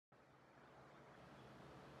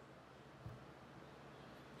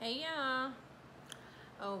Hey y'all.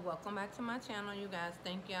 Oh, welcome back to my channel, you guys.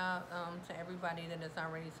 Thank y'all to everybody that has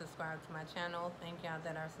already subscribed to my channel. Thank y'all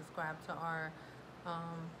that are subscribed to our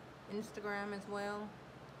Instagram as well.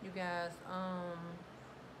 You guys, I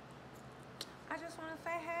just want to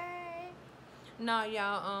say hey. No,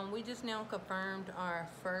 y'all, we just now confirmed our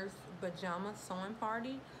first pajama sewing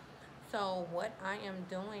party. So what I am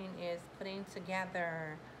doing is putting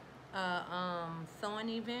together a sewing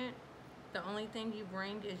event. The only thing you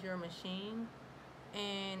bring is your machine,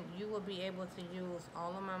 and you will be able to use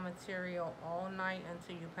all of my material all night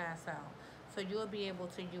until you pass out. So you will be able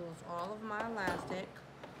to use all of my elastic,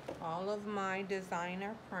 all of my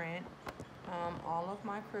designer print, all of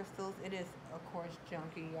my crystals. It is, of course,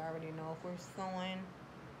 junky. You already know if we're sewing,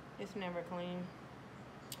 it's never clean.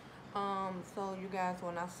 So you guys,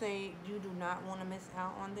 when I say you do not want to miss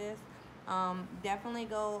out on this, definitely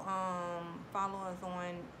go follow us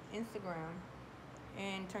on Instagram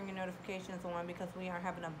and turn your notifications on, because we are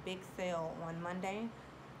having a big sale on Monday.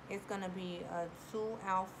 It's gonna be a 2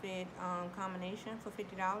 outfit combination for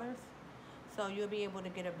 $50. So you'll be able to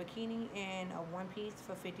get a bikini and a one piece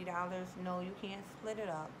for $50. No, you can't split it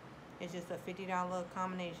up. It's just a $50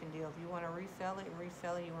 combination deal. If you want to resell it,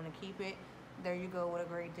 resell it. You want to keep it, there you go with a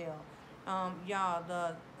great deal. Y'all,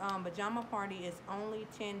 the pajama party is only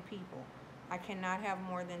 10 people. I cannot have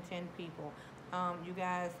more than 10 people. You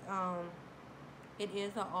guys, it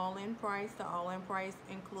is an all-in price. The all-in price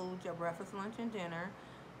includes your breakfast, lunch, and dinner.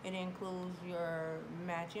 It includes your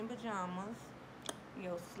matching pajamas,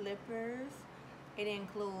 your slippers. It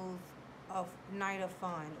includes a night of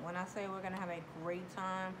fun. When I say we're gonna have a great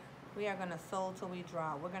time, we are gonna sew till we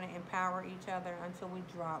drop. We're gonna empower each other until we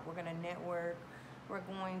drop. We're gonna network. We're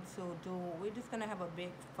just gonna have a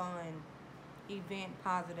big fun event,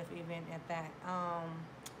 positive event at that.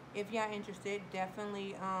 If y'all interested,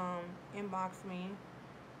 definitely inbox me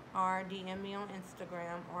or DM me on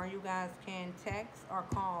Instagram, or you guys can text or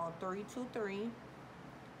call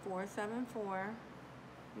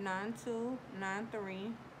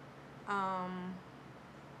 323-474-9293.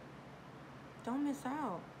 Don't miss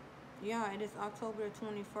out. Yeah, it is October the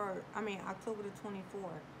 21st. October the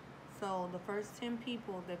 24th. So the first 10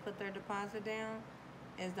 people that put their deposit down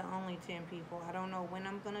is the only 10 people. I don't know when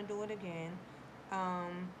I'm gonna do it again.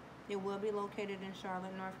 It will be located in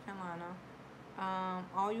Charlotte, North Carolina.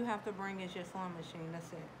 All you have to bring is your sewing machine.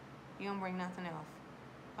 That's it. You don't bring nothing else.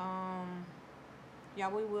 Yeah,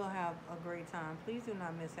 we will have a great time. Please do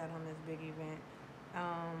not miss out on this big event.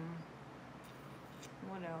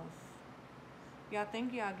 What else? Y'all,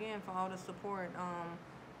 thank y'all again for all the support.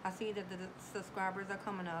 I see that the subscribers are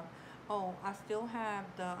coming up. Oh, I still have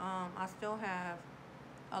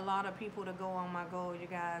a lot of people to go on my goal, you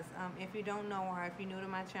guys. If you don't know, or if you're new to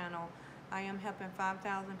my channel, I am helping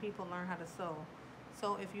 5,000 people learn how to sew.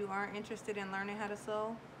 So if you are interested in learning how to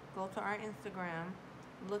sew, go to our Instagram,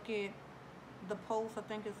 look at the post. I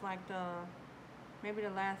think it's like maybe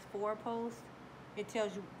the last 4 posts. It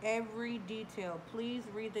tells you every detail. Please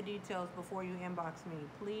read the details before you inbox me.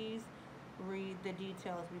 Please read the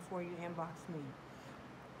details before you inbox me.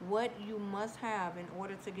 What you must have in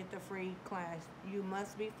order to get the free class: you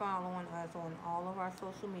must be following us on all of our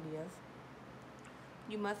social medias.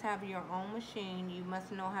 You must have your own machine. You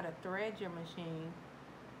must know how to thread your machine.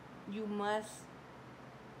 You must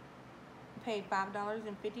pay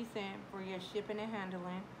 $5.50 for your shipping and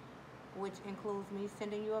handling, which includes me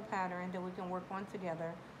sending you a pattern that we can work on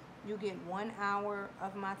together. You get 1 hour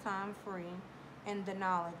of my time free and the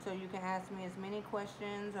knowledge, so you can ask me as many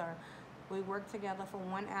questions, or we work together for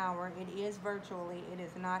 1 hour. It is virtually, it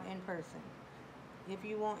is not in person. If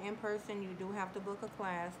you want in person, you do have to book a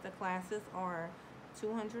class. The classes are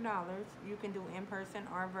 $200. You can do in person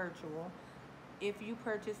or virtual. If you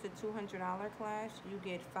purchase the $200 class, you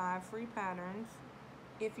get 5 free patterns.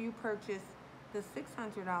 If you purchase the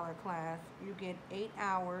 $600 class, you get 8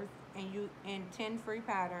 hours and 10 free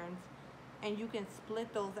patterns, and you can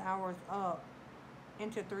split those hours up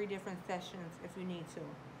into 3 different sessions if you need to.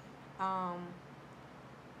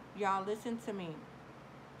 Y'all, listen to me.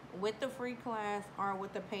 With the free class or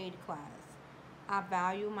with the paid class, I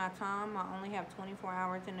value my time. I only have 24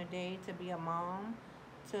 hours in a day to be a mom,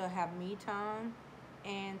 to have me time,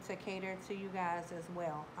 and to cater to you guys as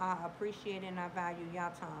well. I appreciate and I value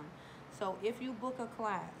y'all time. So if you book a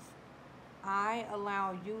class, I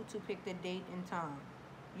allow you to pick the date and time.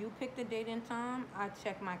 You pick the date and time, I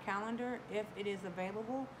check my calendar. If it is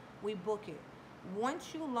available, we book it.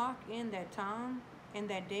 Once you lock in that time and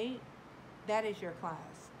that date, that is your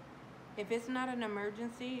class. If it's not an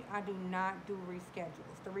emergency, I do not do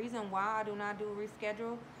reschedules. The reason why I do not do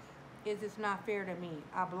reschedule is it's not fair to me.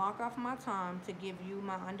 I block off my time to give you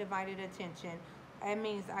my undivided attention. That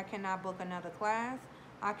means I cannot book another class.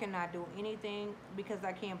 I cannot do anything because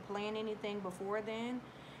I can't plan anything before then,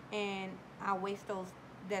 and I waste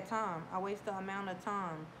that time. I waste the amount of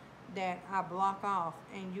time that I block off,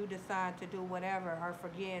 and you decide to do whatever or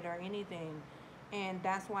forget or anything. And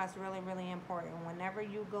that's why it's really, really important. Whenever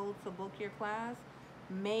you go to book your class,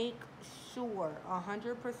 make sure,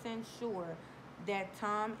 100% sure, that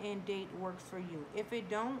time and date works for you. If it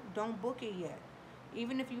don't book it yet.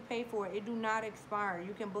 Even if you pay for it, it do not expire.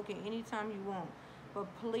 You can book it anytime you want. But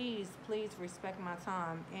please, please respect my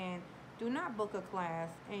time, and do not book a class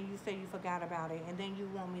and you say you forgot about it and then you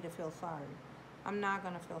want me to feel sorry. I'm not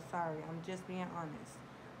going to feel sorry. I'm just being honest.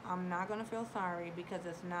 I'm not going to feel sorry because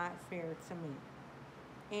it's not fair to me.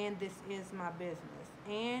 And this is my business.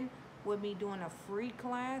 And with me doing a free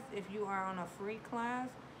class, if you are on a free class,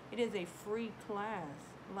 it is a free class.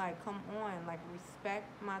 Like, come on, like, respect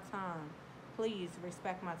my time. Please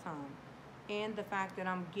respect my time. And the fact that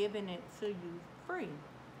I'm giving it to you free.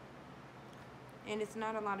 And it's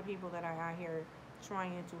not a lot of people that are out here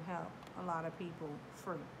trying to help a lot of people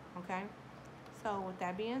free. Okay? So, with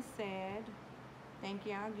that being said, thank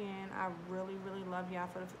y'all again. I really, really love y'all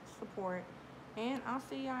for the support. And I'll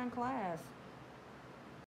see y'all in class.